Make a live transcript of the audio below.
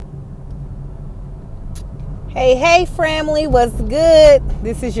Hey, family, what's good?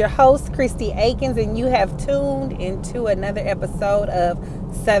 This is your host, Christy Akins, and you have tuned into another episode of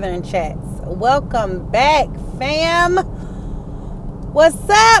Southern Chats. Welcome back, fam. What's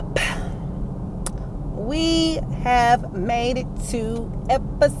up? We have made it to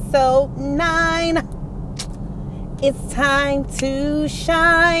episode 9. It's time to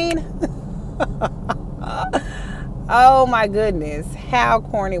shine. Oh my goodness, how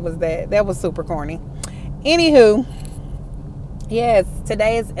corny was that? That was super corny. Anywho, yes,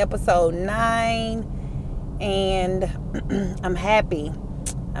 today is episode 9, and I'm happy.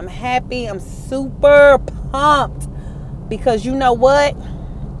 I'm super pumped because you know what?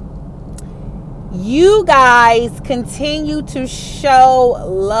 You guys continue to show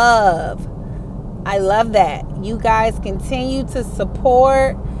love. I love that. You guys continue to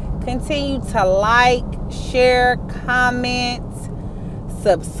support, continue to like, share, comment,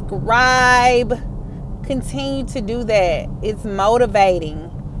 subscribe. Continue to do that. It's motivating.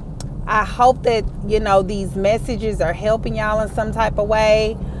 I hope that these messages are helping y'all in some type of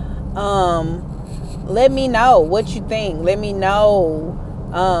way. Let me know what you think. Let me know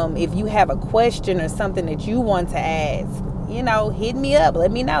if you have a question or something that you want to ask. Hit me up.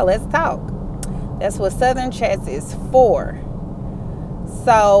 Let me know. Let's talk. That's what Southern Chats is for.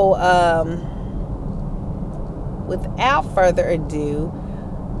 So without further ado,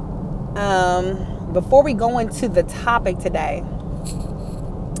 before we go into the topic today,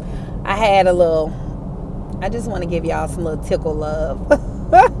 I just want to give y'all some little tickle love.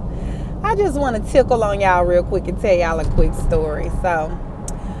 I just want to tickle on y'all real quick and tell y'all a quick story. So,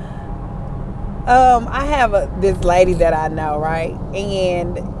 I have this lady that I know, right?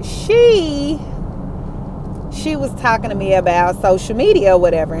 And she was talking to me about social media or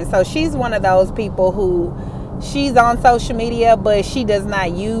whatever. And so she's one of those people who she's on social media, but she does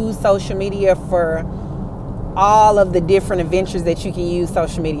not use social media for all of the different adventures that you can use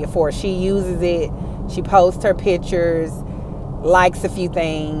social media for. She uses it, she posts her pictures, likes a few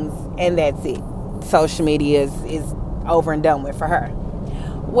things, and that's it. Social media is over and done with for her.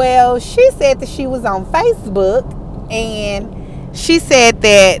 Well, she said that she was on Facebook, and she said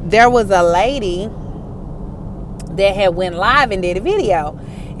that there was a lady that had went live and did a video.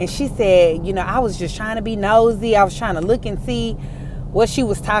 And she said, I was just trying to be nosy. I was trying to look and see what she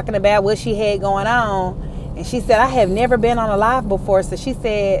was talking about, what she had going on. And she said, I have never been on a live before. So she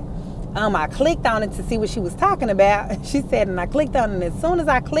said, I clicked on it to see what she was talking about. And she said, and I clicked on it. And as soon as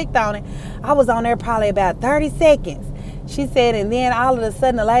I clicked on it, I was on there probably about 30 seconds. She said, and then all of a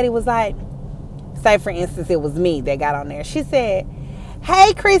sudden the lady was like, say for instance, it was me that got on there. She said,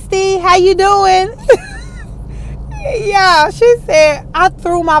 hey, Christy, how you doing? Yeah, she said, I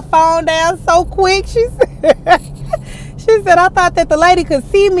threw my phone down so quick. She said, I thought that the lady could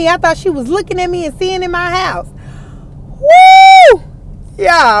see me. I thought she was looking at me and seeing in my house. Woo!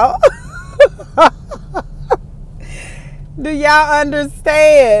 Y'all. Do y'all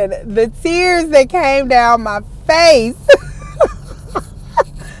understand the tears that came down my face?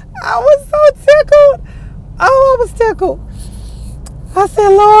 I was so tickled. Oh, I was tickled. I said,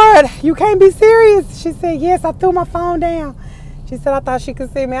 Lord, you can't be serious. She said, yes, I threw my phone down. She said, I thought she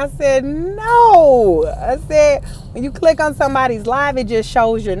could see me. I said, no. I said, when you click on somebody's live, it just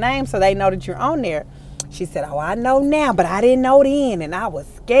shows your name so they know that you're on there. She said, oh, I know now, but I didn't know then, and I was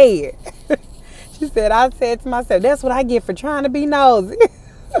scared. She said, I said to myself, that's what I get for trying to be nosy.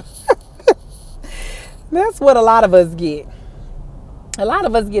 That's what a lot of us get. A lot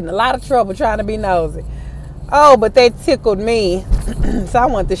of us get in a lot of trouble trying to be nosy. Oh, but they tickled me. So I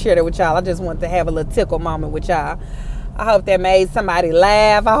want to share that with y'all. I just want to have a little tickle moment with y'all. I hope that made somebody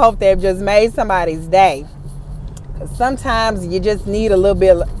laugh. I hope that just made somebody's day. Because sometimes you just need a little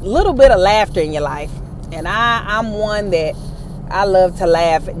bit of laughter in your life. And I'm one that I love to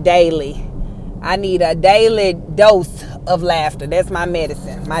laugh daily. I need a daily dose of laughter. That's my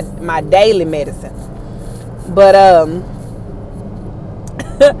medicine. My daily medicine. But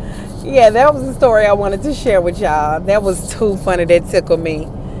yeah, that was the story I wanted to share with y'all. That was too funny. That tickled me.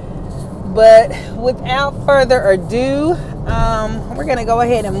 But without further ado, we're going to go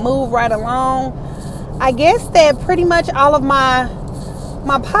ahead and move right along. I guess that pretty much all of my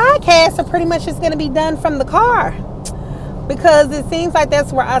podcasts are pretty much just going to be done from the car. Because it seems like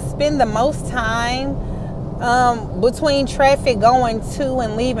that's where I spend the most time between traffic going to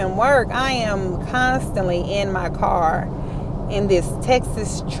and leaving work. I am constantly in my car in this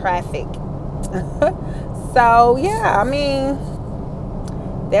Texas traffic. So yeah, I mean,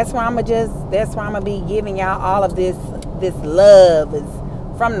 that's where I'm gonna be giving y'all all of this love is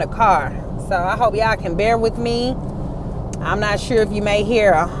from the car. So I hope y'all can bear with me. I'm not sure if you may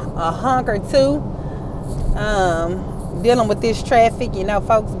hear a honk or two, Dealing with this traffic,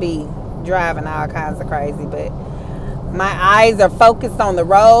 folks be driving all kinds of crazy, but my eyes are focused on the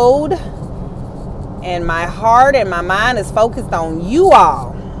road, and my heart and my mind is focused on you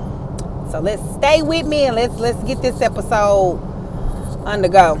all. So let's stay with me and let's get this episode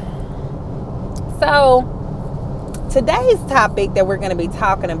undergo. So today's topic that we're going to be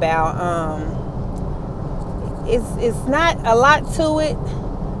talking about, it's not a lot to it.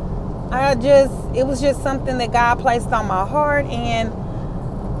 It was just something that God placed on my heart, and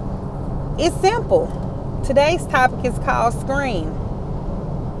it's simple. Today's topic is called scream.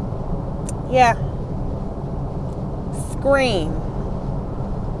 Yeah. Scream.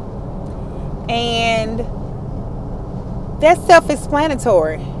 And that's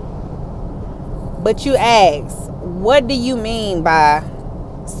self-explanatory. But you ask, what do you mean by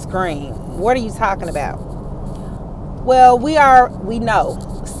scream? What are you talking about? Well, we know.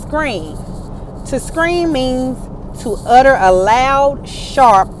 Scream. To scream means to utter a loud,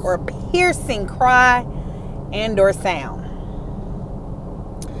 sharp, or piercing cry and or sound.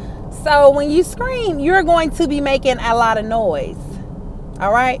 So when you scream, you're going to be making a lot of noise.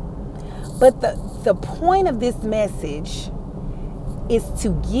 All right? But the point of this message is to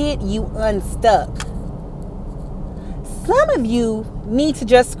get you unstuck. Some of you need to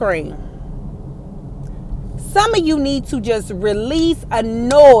just scream. Some of you need to just release a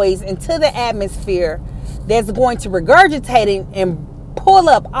noise into the atmosphere that's going to regurgitate and pull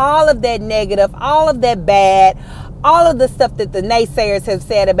up all of that negative, all of that bad, all of the stuff that the naysayers have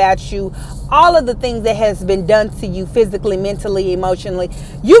said about you, all of the things that has been done to you physically, mentally, emotionally.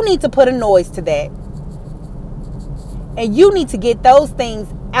 You need to put a noise to that. And you need to get those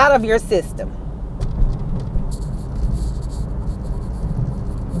things out of your system.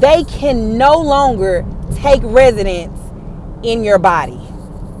 They can no longer take residence in your body.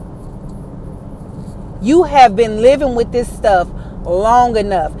 You have been living with this stuff long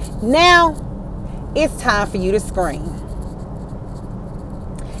enough. Now, it's time for you to scream.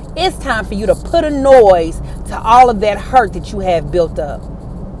 It's time for you to put a noise to all of that hurt that you have built up.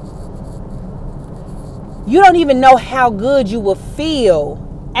 You don't even know how good you will feel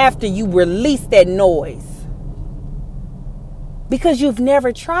after you release that noise, because you've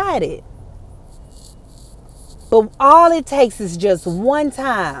never tried it. But all it takes is just one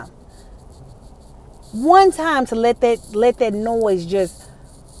time to let that noise just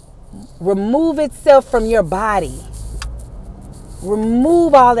remove itself from your body.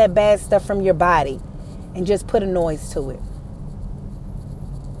 Remove all that bad stuff from your body and just put a noise to it.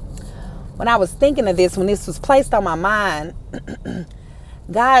 When I was thinking of this, when this was placed on my mind,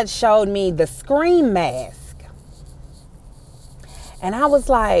 God showed me the scream mask. And I was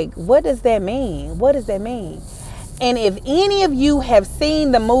like, what does that mean? What does that mean? And if any of you have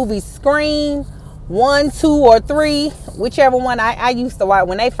seen the movie Scream 1, 2, or 3, whichever one I used to watch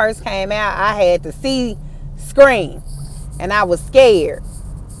when they first came out, I had to see Scream. And I was scared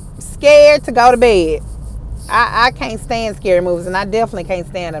to go to bed. I can't stand scary movies, and I definitely can't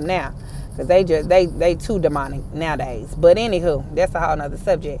stand them now, because they too demonic nowadays. But anywho, that's a whole nother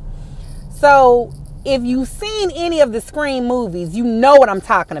subject. So if you've seen any of the Scream movies, you know what I'm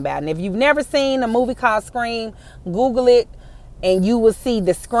talking about. And if you've never seen a movie called Scream, Google it and you will see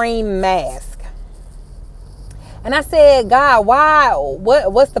the Scream mask. And I said, God, why?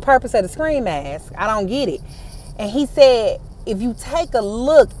 What's the purpose of the Scream mask? I don't get it. And he said, if you take a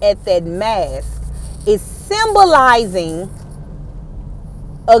look at that mask, it's symbolizing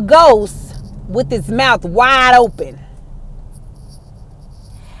a ghost with its mouth wide open.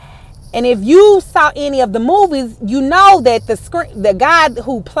 And if you saw any of the movies, you know that the guy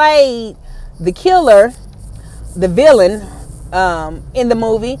who played the killer, the villain in the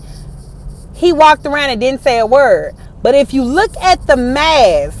movie, he walked around and didn't say a word. But if you look at the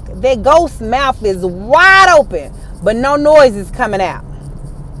mask, that ghost's mouth is wide open, but no noise is coming out.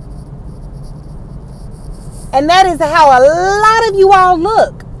 And that is how a lot of you all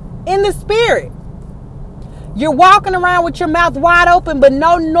look in the spirit. You're walking around with your mouth wide open, but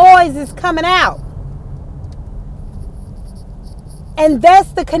no noise is coming out. And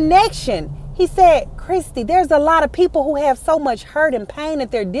that's the connection. He said, Christy, there's a lot of people who have so much hurt and pain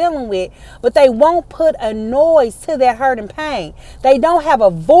that they're dealing with, but they won't put a noise to that hurt and pain. They don't have a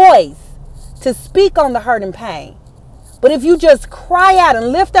voice to speak on the hurt and pain. But if you just cry out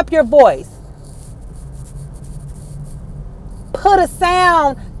and lift up your voice, put a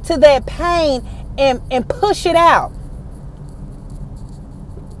sound to that pain and push it out.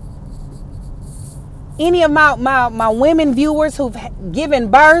 Any of my women viewers who've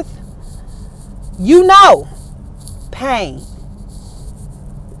given birth, you know pain.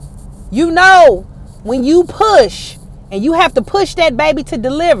 You know when you push and you have to push that baby to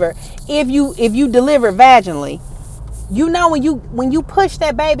deliver, if you deliver vaginally, you know when you push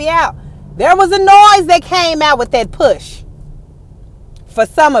that baby out, there was a noise that came out with that push. For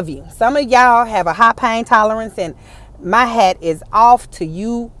some of y'all have a high pain tolerance, and my hat is off to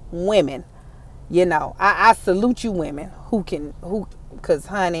you women. You know, I salute you women cause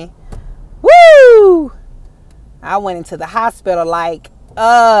honey, woo! I went into the hospital like,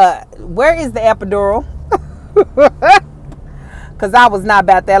 where is the epidural? Cause I was not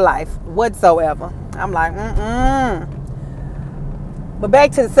about that life whatsoever. I'm like, But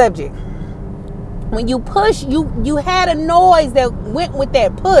back to the subject. When you push, you had a noise that went with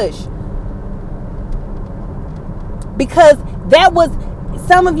that push. Because that was,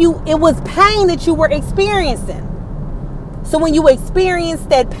 some of you, it was pain that you were experiencing. So when you experienced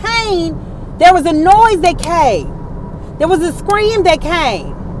that pain, there was a noise that came. There was a scream that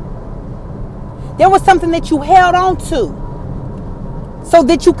came. There was something that you held on to so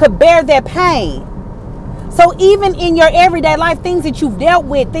that you could bear that pain. So even in your everyday life, things that you've dealt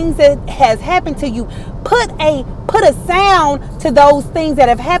with, things that has happened to you, put a sound to those things that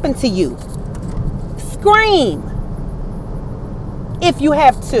have happened to you. Scream if you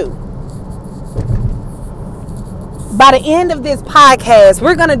have to. By the end of this podcast,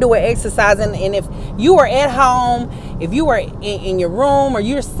 we're going to do an exercise. And if you are at home, if you are in your room, or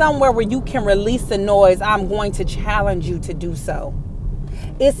you're somewhere where you can release a noise, I'm going to challenge you to do so.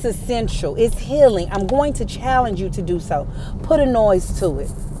 It's essential. It's healing. I'm going to challenge you to do so. Put a noise to it.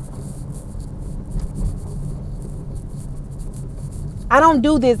 I don't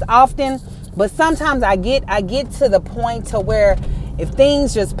do this often, but sometimes I get to the point to where if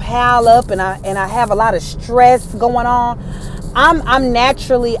things just pile up and I have a lot of stress going on, I'm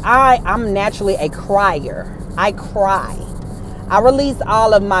naturally a crier. I cry. I release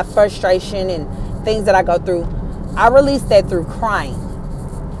all of my frustration and things that I go through. I release that through crying.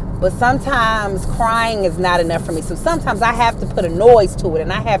 But sometimes crying is not enough for me. So sometimes I have to put a noise to it,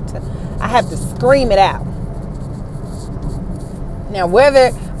 and I have to scream it out. Now,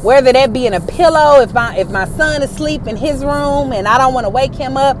 whether that be in a pillow, if my son is asleep in his room and I don't want to wake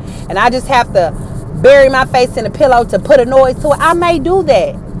him up, and I just have to bury my face in a pillow to put a noise to it, I may do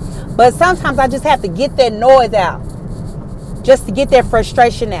that. But sometimes I just have to get that noise out, just to get that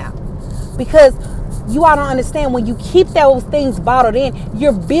frustration out. Because you all don't understand, when you keep those things bottled in,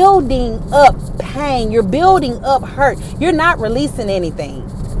 you're building up pain, you're building up hurt, you're not releasing anything.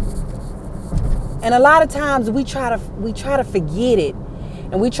 And a lot of times we try to forget it,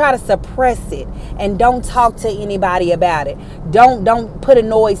 and we try to suppress it, and don't talk to anybody about it. Don't put a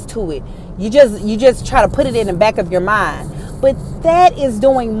noise to it. You just try to put it in the back of your mind. But that is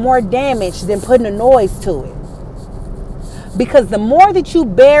doing more damage than putting a noise to it. Because the more that you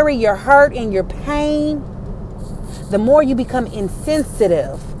bury your hurt and your pain, the more you become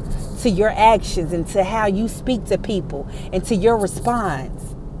insensitive to your actions and to how you speak to people and to your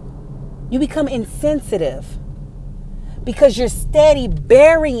response. You become insensitive because you're steady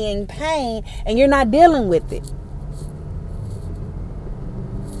burying pain and you're not dealing with it.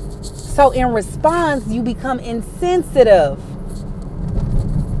 So in response, you become insensitive.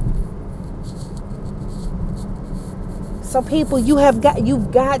 So people, you've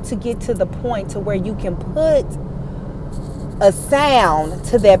got to get to the point to where you can put a sound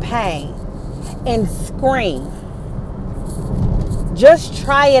to that pain and scream. Just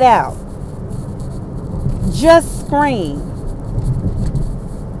try it out. Just scream.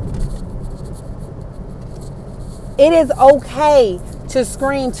 It is okay to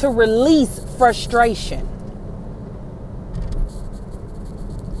scream, to release frustration.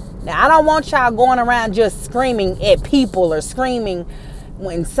 Now, I don't want y'all going around just screaming at people, or screaming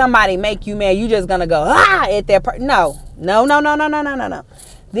when somebody make you mad. You just gonna go at that person. No.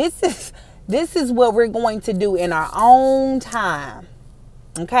 This is what we're going to do in our own time.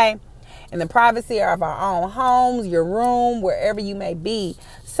 Okay? In the privacy of our own homes, your room, wherever you may be,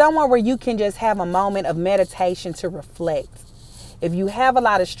 somewhere where you can just have a moment of meditation to reflect. If you have a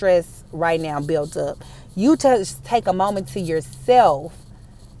lot of stress right now built up, you just take a moment to yourself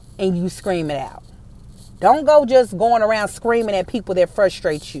and you scream it out. Don't go just going around screaming at people that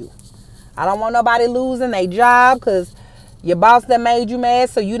frustrate you. I don't want nobody losing their job because your boss that made you mad,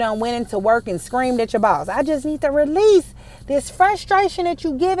 so you done went into work and screamed at your boss. I just need to release this frustration that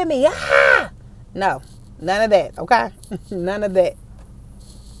you giving me. No, none of that, okay? None of that.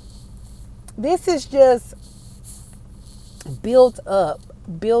 This is just built up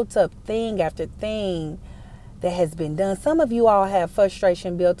thing after thing that has been done. Some of you all have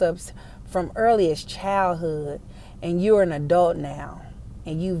frustration built up from earliest childhood, and you're an adult now.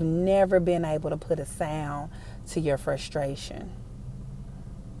 and you've never been able to put a sound to your frustration.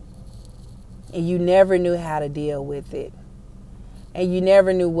 And you never knew how to deal with it. And you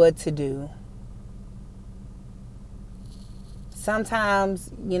never knew what to do.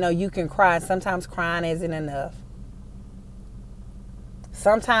 Sometimes, you can cry. Sometimes crying isn't enough.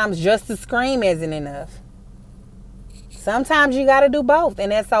 Sometimes just to scream isn't enough. Sometimes you got to do both,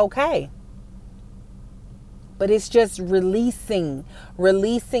 and that's okay. But it's just releasing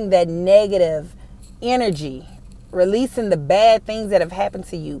that negative energy, releasing the bad things that have happened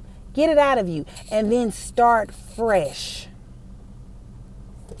to you. Get it out of you, and then start fresh.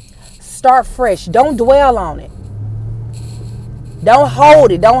 Start fresh. Don't dwell on it. Don't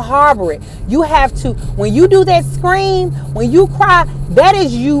hold it. Don't harbor it. You have to, when you do that scream, when you cry, that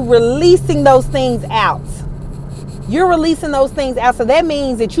is you releasing those things out. You're releasing those things out. So that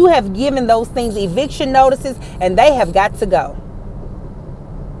means that you have given those things eviction notices and they have got to go.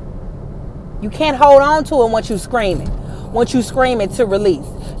 You can't hold on to them once you scream it. Once you scream it to release.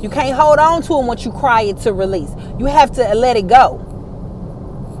 You can't hold on to them once you cry it to release. You have to let it go.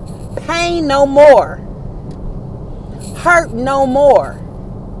 Pain no more. Hurt no more.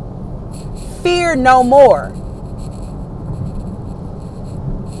 Fear no more.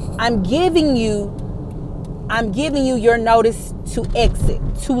 I'm giving you your notice to exit,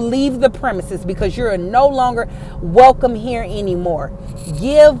 to leave the premises, because you're no longer welcome here anymore.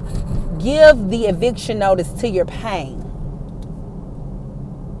 Give the eviction notice to your pain.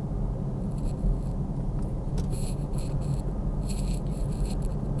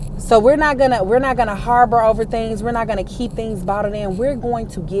 So we're not gonna harbor over things. We're not gonna keep things bottled in. We're going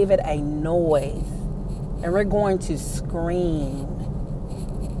to give it a noise, and we're going to scream.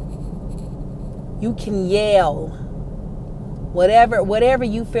 You can yell, whatever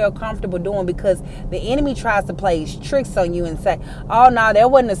you feel comfortable doing, because the enemy tries to play tricks on you and say, "Oh no, that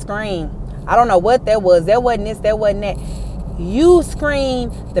wasn't a scream. I don't know what that was. That wasn't this. That wasn't that." You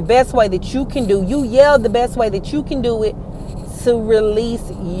scream the best way that you can do. You yell the best way that you can do it. To release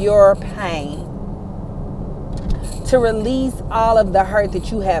your pain, to release all of the hurt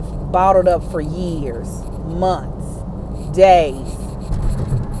that you have bottled up for years, months, days.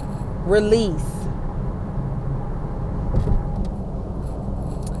 Release.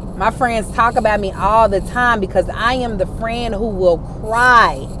 My friends talk about me all the time because I am the friend who will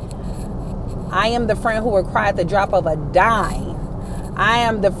cry. I am the friend who will cry at the drop of a dime. I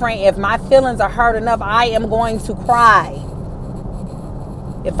am the friend, if my feelings are hurt enough, I am going to cry.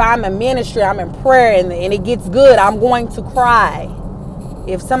 If I'm in ministry, I'm in prayer, and it gets good, I'm going to cry.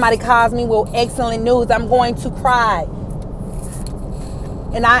 If somebody calls me with excellent news, I'm going to cry.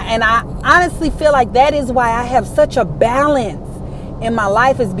 And I honestly feel like that is why I have such a balance in my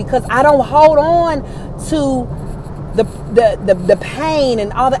life, is because I don't hold on to the pain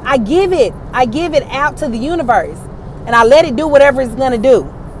and all that. I give it out to the universe, and I let it do whatever it's going to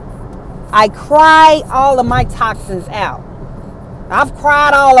do. I cry all of my toxins out. I've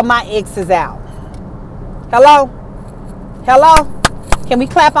cried all of my exes out. Hello? Can we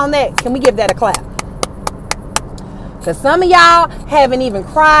clap on that? Can we give that a clap? Because some of y'all haven't even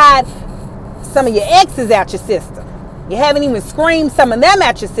cried some of your exes out your system. You haven't even screamed some of them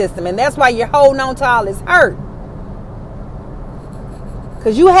out your system. And that's why you're holding on to all this hurt.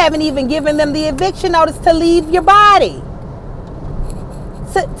 Because you haven't even given them the eviction notice to leave your body.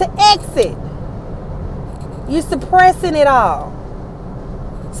 To exit. You're suppressing it all.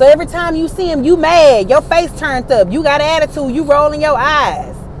 So every time you see him, you mad. Your face turned up. You got attitude. You rolling your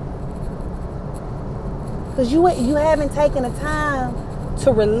eyes. Because you haven't taken the time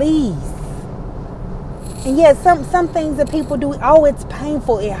to release. And yet some things that people do, oh, it's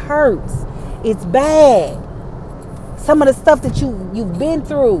painful. It hurts. It's bad. Some of the stuff that you've been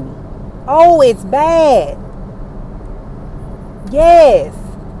through. Oh, it's bad. Yes.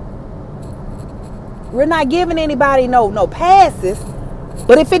 We're not giving anybody no passes.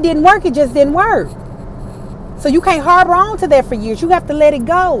 But if it didn't work, it just didn't work. So you can't harbor on to that for years. You have to let it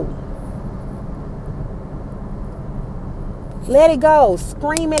go. Let it go.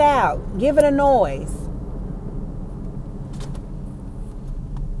 Scream it out. Give it a noise.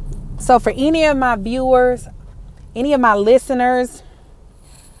 So for any of my viewers, any of my listeners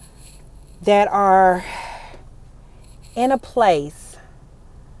that are in a place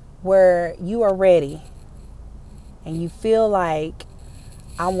where you are ready and you feel like,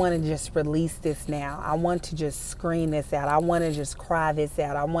 I want to just release this now. I want to just scream this out. I want to just cry this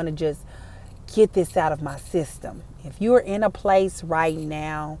out. I want to just get this out of my system. If you're in a place right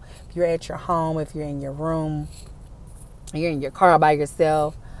now, if you're at your home, if you're in your room, you're in your car by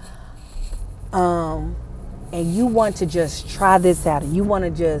yourself, and you want to just try this out, and you want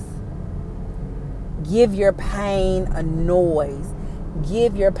to just give your pain a noise,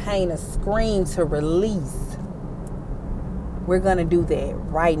 give your pain a scream to release, we're going to do that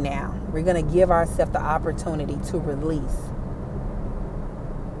right now. We're going to give ourselves the opportunity to release.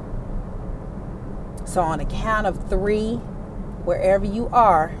 So on the count of 3, wherever you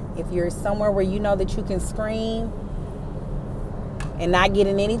are, if you're somewhere where you know that you can scream and not get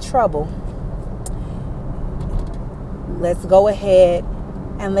in any trouble, let's go ahead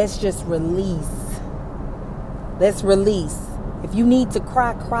and let's just release. Let's release. If you need to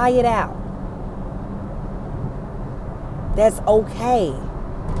cry, cry it out. That's okay.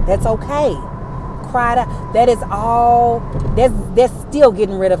 That's okay. Cry it out. That is all. That's still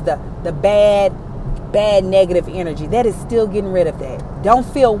getting rid of the bad negative energy. That is still getting rid of that. Don't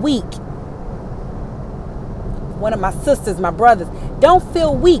feel weak. One of my sisters, my brothers, don't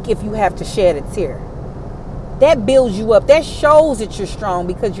feel weak if you have to shed a tear. That builds you up. That shows that you're strong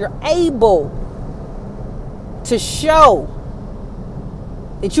because you're able to show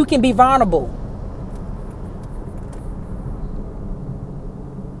that you can be vulnerable.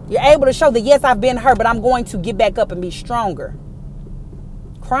 You're able to show that, yes, I've been hurt, but I'm going to get back up and be stronger.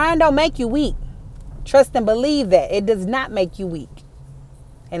 Crying don't make you weak. Trust and believe that. It does not make you weak.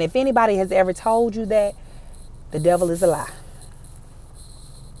 And if anybody has ever told you that, the devil is a lie.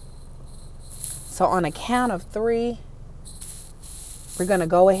 So on a count of 3, we're going to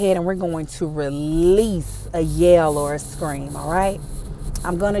go ahead and we're going to release a yell or a scream, all right?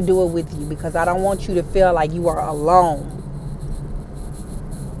 I'm going to do it with you because I don't want you to feel like you are alone.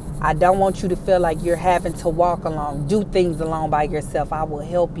 I don't want you to feel like you're having to walk alone, do things alone by yourself. I will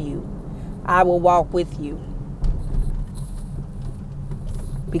help you. I will walk with you.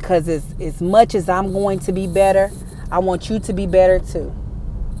 Because as much as I'm going to be better, I want you to be better too.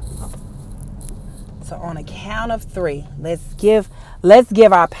 So on a count of 3, let's give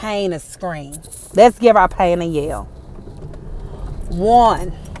our pain a scream. Let's give our pain a yell.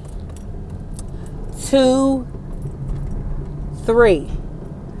 1, 2, 3.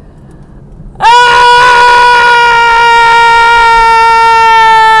 Ah!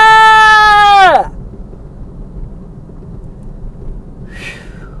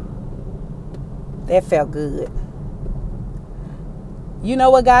 That felt good. You know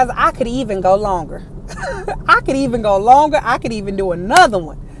what, guys? I could even go longer. I could even go longer. I could even do another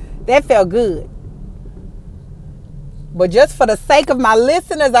one. That felt good. But just for the sake of my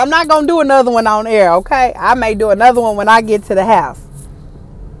listeners, I'm not going to do another one on air, okay? I may do another one when I get to the house.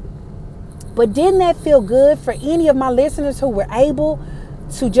 But didn't that feel good for any of my listeners who were able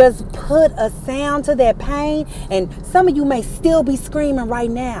to just put a sound to that pain? And some of you may still be screaming right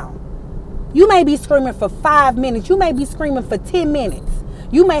now. You may be screaming for 5 minutes. You may be screaming for 10 minutes.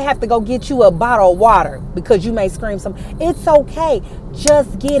 You may have to go get you a bottle of water because you may scream some. It's okay.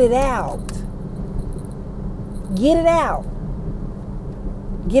 Just get it out. Get it out.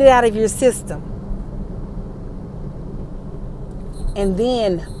 Get it out of your system. And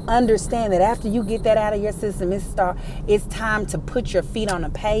then understand that after you get that out of your system, it's time to put your feet on the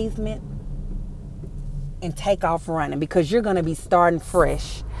pavement and take off running because you're going to be starting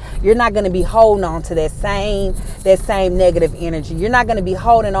fresh. You're not going to be holding on to that same negative energy. You're not going to be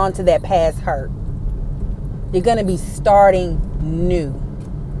holding on to that past hurt. You're going to be starting new.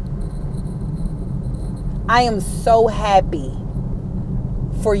 I am so happy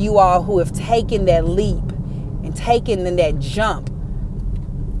for you all who have taken that leap and taken that jump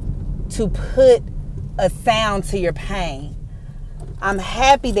to put a sound to your pain. I'm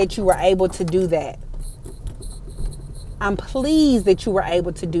happy that you were able to do that. I'm pleased that you were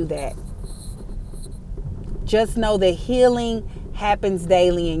able to do that. Just know that healing happens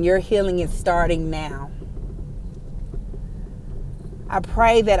daily and your healing is starting now. I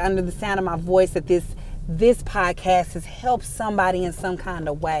pray that under the sound of my voice that this podcast has helped somebody in some kind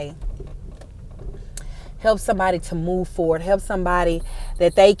of way. Help somebody to move forward. Help somebody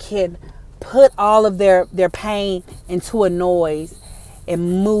that they can put all of their pain into a noise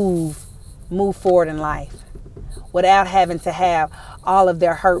and move forward in life without having to have all of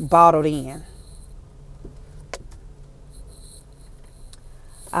their hurt bottled in.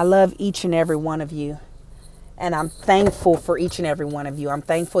 I love each and every one of you. And I'm thankful for each and every one of you. I'm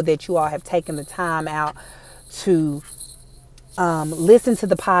thankful that you all have taken the time out to listen to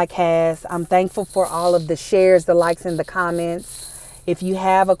the podcast. I'm thankful for all of the shares, the likes, and the comments. If you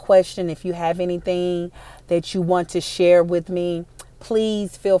have a question, if you have anything that you want to share with me,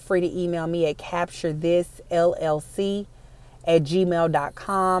 please feel free to email me at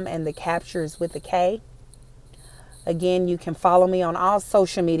capturethisllc@gmail.com, and the capture is with a K. Again, you can follow me on all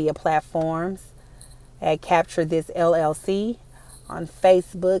social media platforms at Capture This LLC on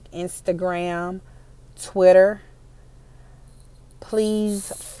Facebook, Instagram, Twitter.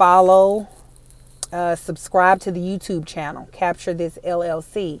 Please follow, subscribe to the YouTube channel, Capture This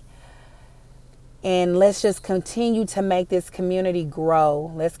LLC. And let's just continue to make this community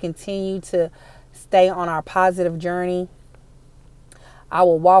grow. Let's continue to stay on our positive journey. I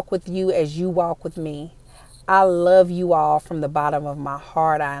will walk with you as you walk with me. I love you all from the bottom of my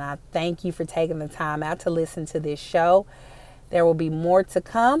heart, and I thank you for taking the time out to listen to this show. There will be more to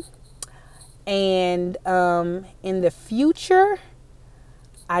come. And in the future,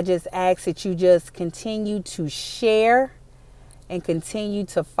 I just ask that you just continue to share and continue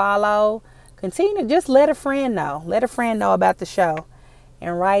to follow. Continue to just let a friend know. Let a friend know about the show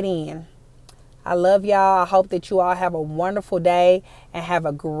and write in. I love y'all. I hope that you all have a wonderful day and have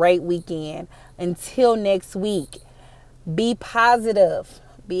a great weekend. Until next week, be positive,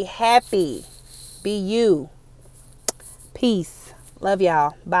 be happy, be you. Peace. Love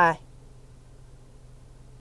y'all. Bye.